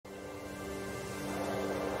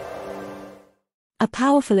A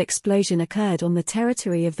powerful explosion occurred on the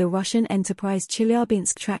territory of the Russian enterprise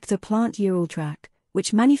Chelyabinsk tractor plant Uraltrak,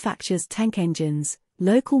 which manufactures tank engines,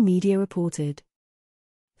 local media reported.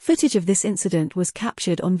 Footage of this incident was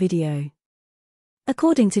captured on video.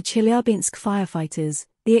 According to Chelyabinsk firefighters,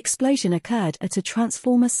 the explosion occurred at a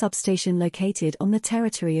transformer substation located on the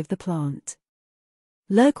territory of the plant.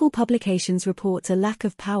 Local publications report a lack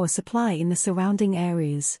of power supply in the surrounding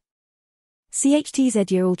areas.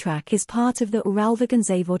 ChTZ-Uraltrak is part of the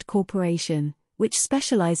Uraltrak Corporation, which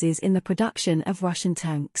specializes in the production of Russian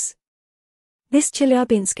tanks. This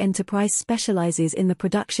Chelyabinsk enterprise specializes in the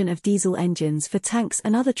production of diesel engines for tanks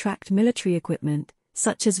and other tracked military equipment,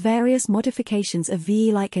 such as various modifications of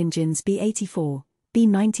VE-like engines B-84,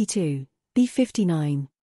 B-92, B-59.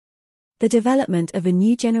 The development of a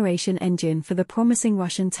new generation engine for the promising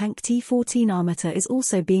Russian tank T-14 Armata is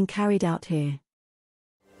also being carried out here.